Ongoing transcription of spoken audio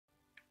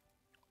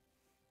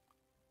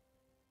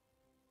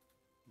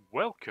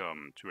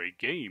Welcome to a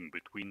game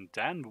between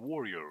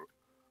DanWarior,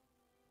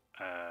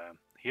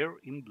 here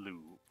in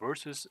blue,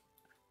 versus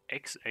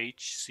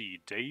XHC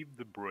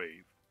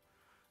DavetheBrave.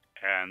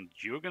 And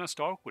you're gonna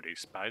start with a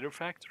spider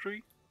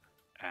factory,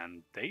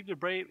 and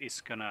DavetheBrave is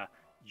gonna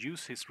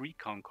use his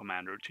recon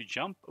commander to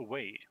jump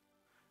away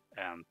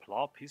and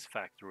plop his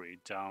factory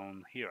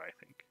down here, I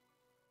think.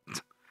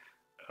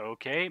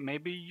 Okay,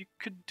 maybe you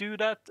could do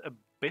that a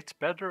bit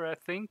better, I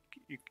think.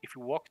 If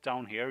you walk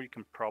down here, you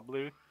can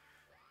probably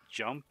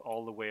jump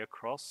all the way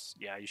across.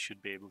 Yeah, you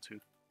should be able to.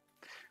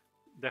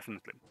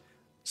 Definitely.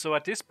 So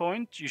at this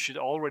point, you should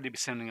already be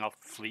sending out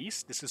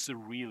fleas. This is a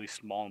really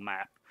small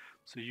map,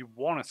 so you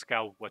want to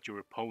scout what your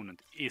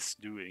opponent is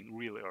doing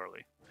really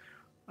early.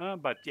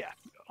 But yeah,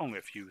 only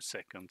a few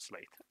seconds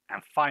late.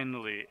 And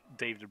finally,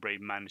 DavetheBrave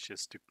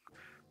manages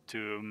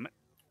to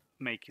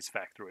make his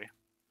factory.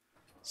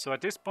 So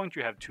at this point,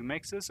 you have 2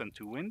 mexes and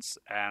 2 wins,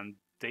 and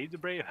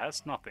DavetheBrave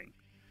has nothing.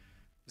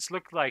 This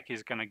looks like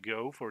he's gonna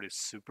go for this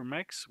super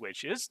mix,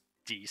 which is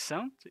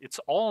decent. It's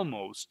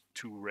almost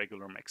 2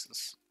 regular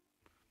mixes.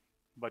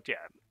 But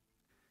yeah,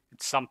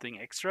 it's something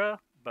extra,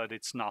 but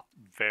it's not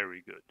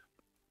very good.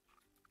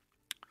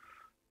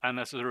 And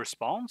as a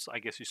response, I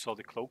guess you saw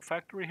the cloak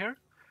factory here.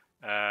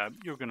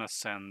 You're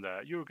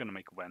gonna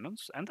make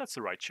venoms, and that's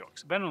the right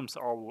choice. Venoms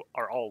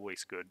are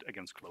always good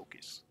against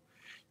cloakies.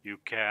 You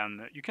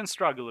can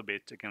struggle a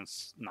bit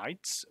against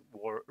knights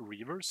or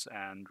reavers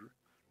and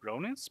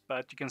ronins,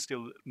 but you can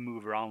still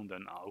move around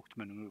and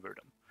outmaneuver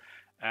them.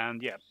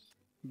 And yeah,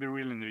 we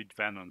really need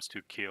venoms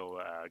to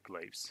kill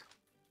glaives.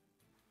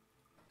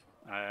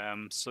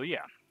 So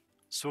yeah,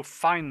 so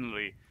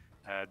finally,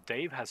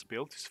 Dave has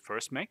built his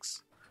first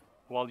mix,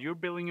 while you're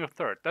building your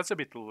third. That's a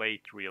bit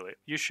late, really.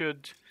 You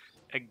should,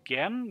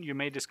 again, you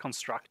made this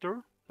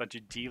constructor, but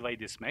you delayed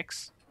this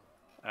mix.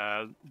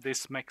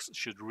 This mix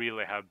should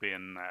really have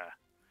been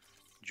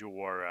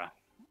your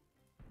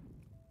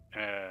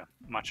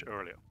much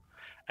earlier.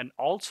 And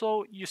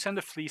also, you send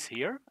the fleas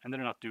here, and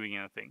they're not doing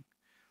anything.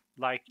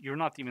 Like, you're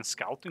not even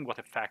scouting what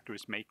the factory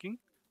is making.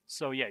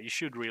 So yeah, you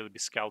should really be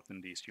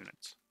scouting these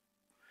units.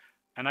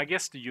 And I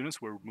guess the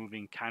units were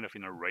moving kind of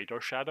in a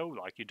radar shadow.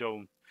 Like, you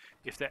don't...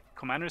 If the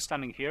commander is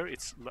standing here,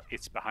 it's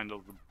behind a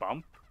little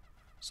bump.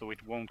 So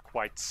it won't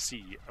quite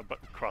see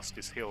across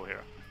this hill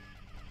here.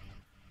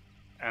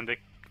 And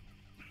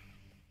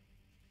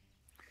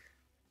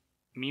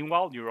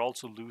meanwhile, you're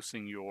also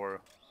losing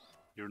your...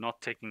 You're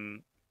not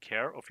taking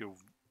care of your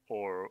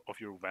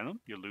venom.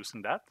 You're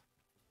losing that.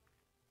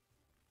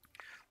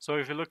 So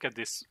if you look at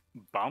this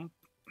bump...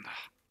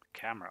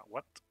 Camera,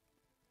 what?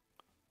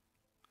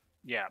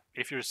 Yeah,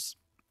 if you're...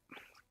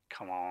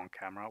 Come on,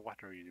 camera,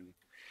 what are you doing?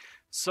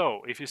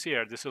 So, if you see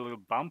here, there's a little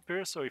bump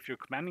here, so if your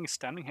commanding is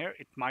standing here,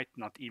 it might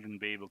not even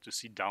be able to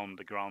see down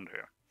the ground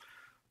here.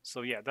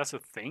 So yeah, that's a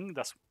thing,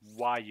 that's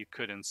why you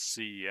couldn't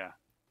see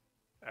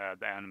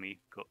the enemy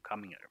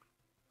coming here.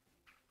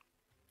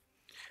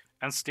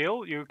 And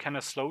still, you're kind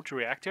of slow to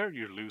react here,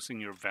 you're losing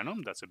your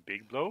venom, that's a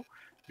big blow.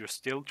 You're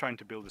still trying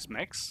to build this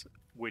mix,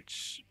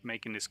 which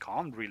making this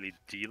con really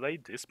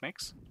delayed this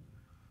mix.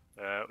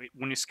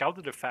 When you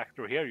scouted the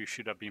factory here, you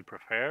should have been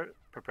prepared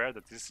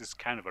that this is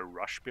kind of a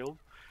rush build.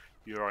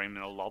 You are in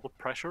a lot of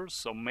pressure,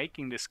 so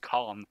making this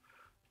con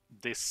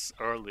this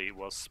early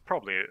was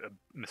probably a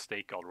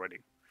mistake already.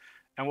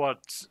 And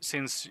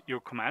since your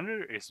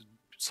commander is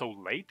so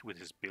late with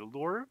his build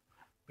order,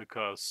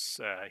 because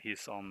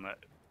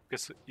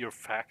because your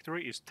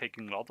factory is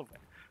taking a lot of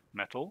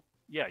metal,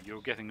 yeah,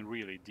 you're getting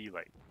really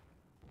delayed.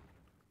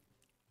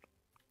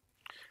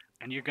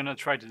 And you're gonna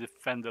try to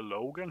defend the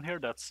low ground here,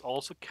 that's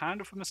also kind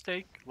of a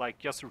mistake. Like,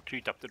 just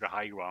retreat up to the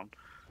high ground,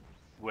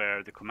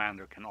 where the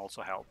commander can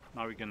also help.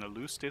 Now you're gonna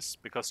lose this,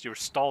 because you're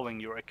stalling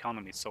your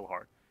economy so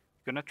hard.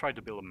 You're gonna try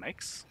to build a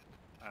mix.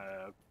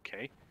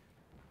 Okay.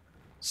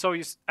 So,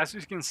 as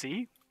you can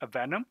see, a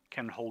Venom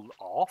can hold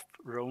off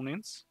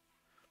Ronins,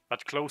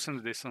 but closing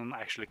the distance and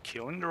actually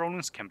killing the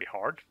Ronins can be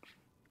hard.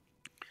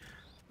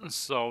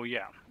 So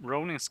yeah,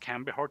 Ronins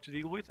can be hard to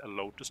deal with. A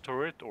Lotus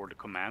turret or the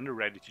commander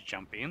ready to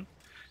jump in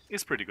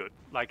is pretty good.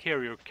 Like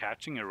here, you're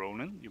catching a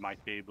Ronin, you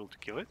might be able to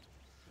kill it.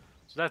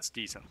 So that's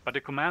decent. But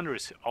the commander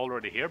is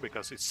already here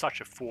because it's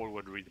such a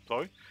forward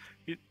redeploy.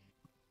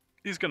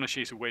 He's gonna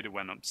chase away the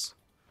Venoms.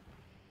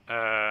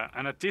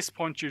 And at this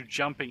point, you're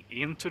jumping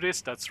into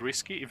this, that's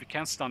risky. If you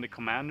can't stun the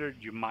commander,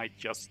 you might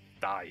just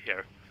die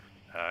here.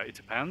 It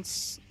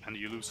depends, and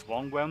you lose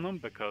one Venom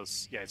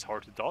because, yeah, it's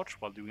hard to dodge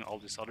while doing all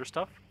this other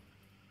stuff.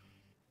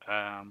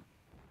 And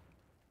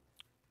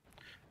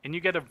you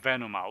get a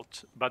Venom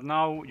out, but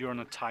now you're on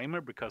a timer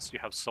because you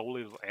have so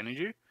little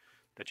energy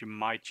that you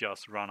might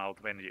just run out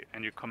of energy.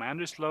 And your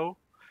commander is low.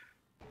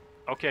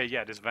 Okay,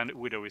 yeah, this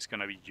Widow is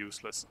gonna be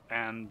useless.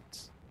 And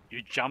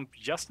you jump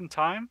just in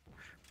time,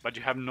 but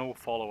you have no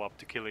follow-up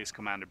to kill his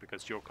commander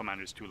because your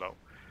commander is too low.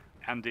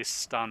 And this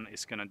stun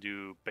is gonna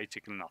do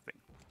basically nothing.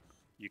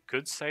 You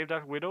could save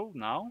that Widow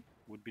now,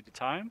 would be the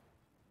time.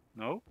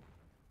 No?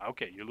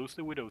 Okay, you lose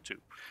the Widow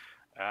too.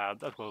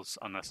 That was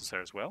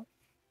unnecessary as well.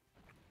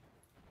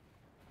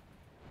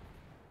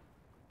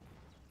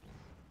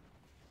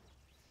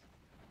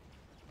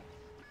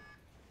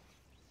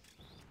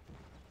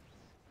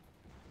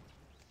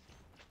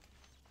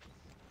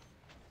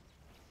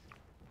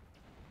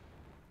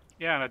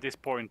 Yeah, and at this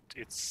point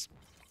it's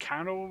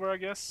kind of over, I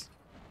guess.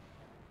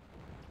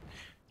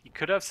 You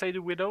could have saved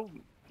the Widow,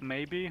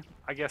 maybe.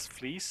 I guess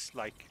Fleece,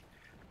 like,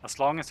 as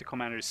long as the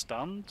commander is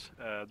stunned,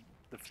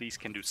 the Fleece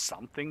can do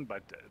something,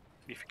 but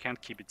if you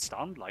can't keep it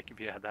stunned, like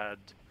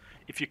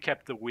if you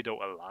kept the Widow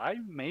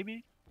alive,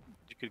 maybe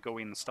you could go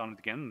in and stun it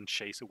again and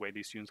chase away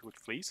these units with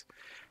Fleece.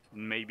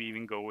 And maybe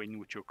even go in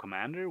with your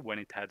commander when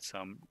it had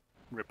some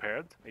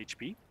repaired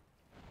HP.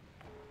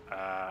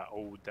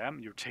 Oh damn,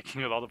 you're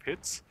taking a lot of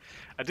hits.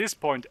 At this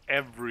point,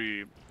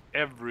 every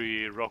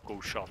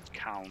Rocco shot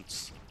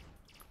counts.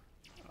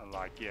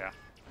 Like, yeah.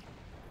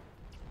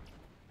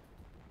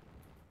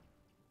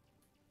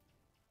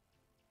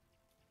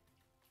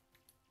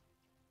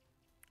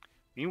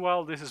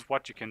 Meanwhile, this is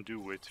what you can do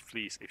with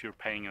Fleece if you're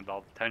paying a lot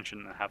of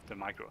attention and have the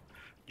micro.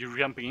 You're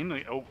jumping in.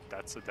 Oh,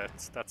 that's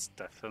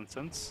death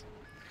sentence.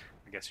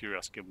 I guess you're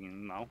just giving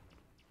in now.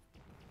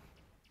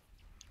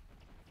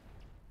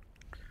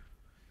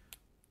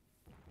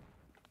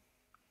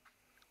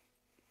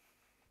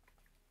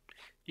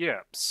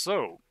 Yeah,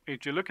 so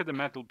if you look at the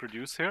metal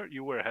produced here,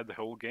 you were ahead the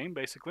whole game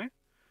basically.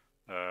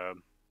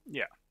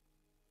 Yeah,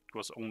 it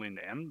was only in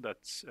the end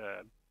that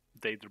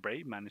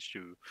DavetheBrave managed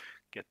to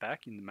get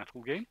back in the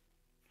metal game.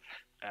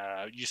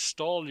 You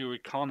stalled your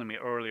economy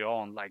early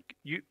on, like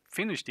you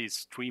finished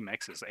these 3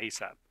 mexes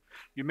ASAP.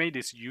 You made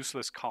this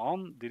useless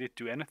con. Did it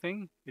do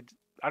anything?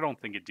 I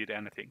don't think it did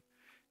anything.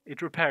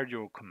 It repaired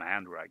your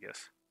commander, I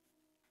guess,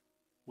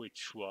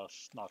 which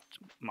was not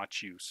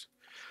much use.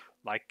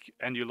 Like,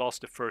 and you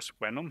lost the first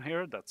Venom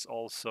here. That's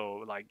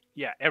also like,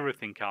 yeah,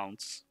 everything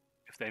counts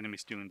if the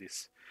enemy's doing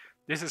this.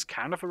 This is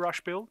kind of a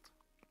rush build.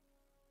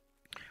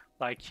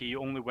 Like, he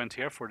only went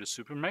here for the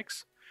super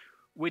mechs,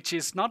 which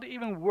is not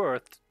even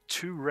worth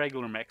 2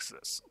 regular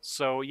mexes.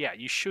 So yeah,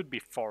 you should be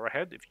far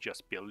ahead if you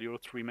just build your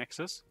 3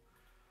 mexes.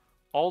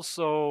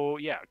 Also,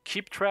 yeah,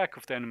 keep track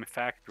of the enemy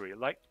factory.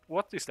 Like,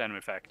 what is the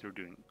enemy factory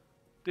doing?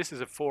 This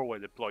is a 4-way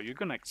deploy. You're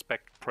gonna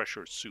expect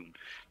pressure soon.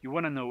 You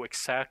wanna know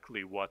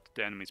exactly what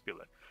the enemy's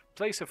building.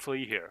 Place a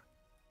flea here.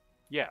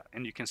 Yeah,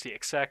 and you can see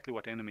exactly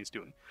what the enemy is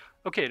doing.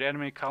 Okay, the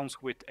enemy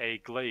comes with a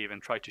glaive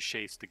and try to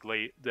chase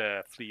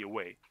the flea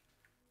away.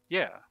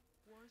 Yeah,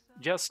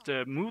 just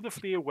move the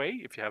flea away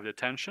if you have the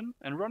attention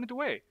and run it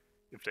away.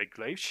 If the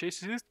glaive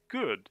chases it,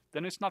 good,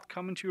 then it's not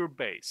coming to your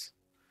base.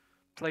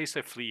 Place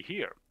a flea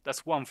here.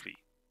 That's 1 flea.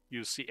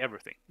 You see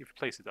everything. If you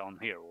place it on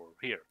here or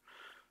here.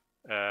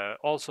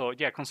 Also,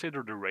 yeah,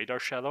 consider the radar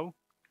shadow.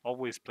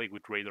 Always play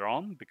with radar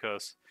on,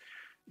 because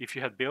if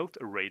you had built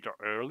a radar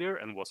earlier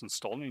and wasn't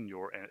stalling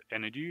your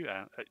energy,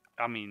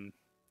 I mean,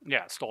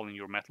 yeah, stalling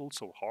your metal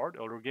so hard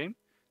earlier game,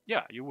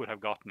 yeah, you would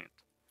have gotten it.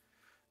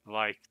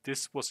 Like,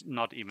 this was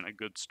not even a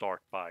good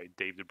start by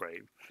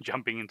DavetheBrave,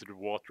 jumping into the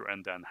water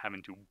and then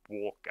having to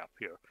walk up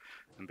here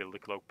and build a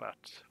cloak bat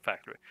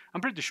factory.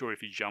 I'm pretty sure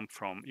if you jump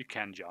you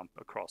can jump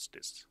across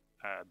this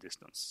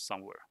distance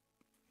somewhere.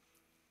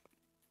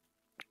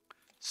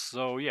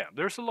 So yeah,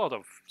 there's a lot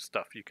of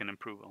stuff you can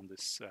improve on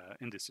this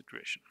in this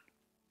situation.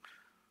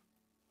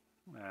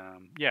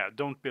 Yeah,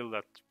 don't build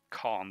that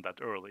con that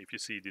early if you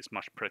see this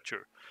much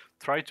pressure.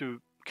 Try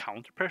to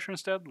counter pressure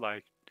instead.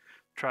 Like,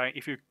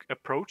 if you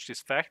approach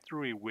this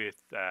factory with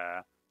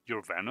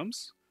your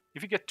venoms.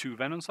 If you get 2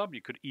 venoms up,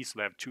 you could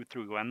easily have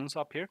 2-3 venoms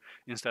up here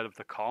instead of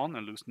the con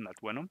and losing that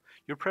venom.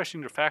 You're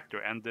pressing the factory,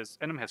 and this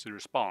enemy has to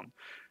respond.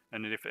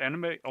 And if the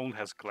enemy only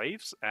has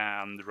glaives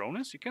and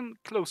Ronis, you can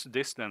close the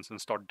distance and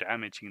start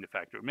damaging the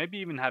factory. Maybe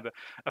even have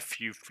a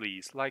few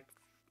fleas, like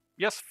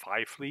just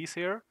 5 fleas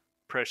here,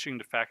 pressuring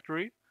the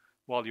factory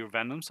while your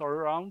venoms are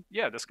around.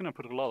 Yeah, that's gonna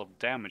put a lot of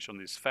damage on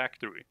this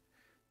factory.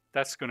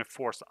 That's gonna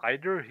force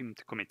either him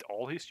to commit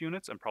all his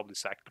units and probably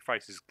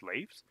sacrifice his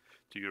glaives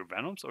to your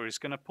venoms, or he's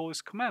gonna pull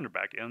his commander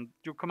back, and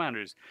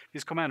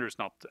his commander is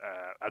not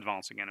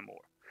advancing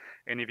anymore.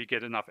 And if you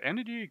get enough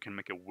energy, you can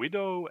make a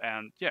widow,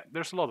 and yeah,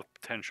 there's a lot of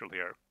potential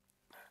here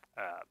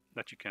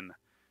that you can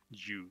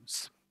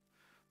use.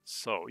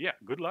 So yeah,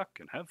 good luck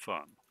and have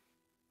fun.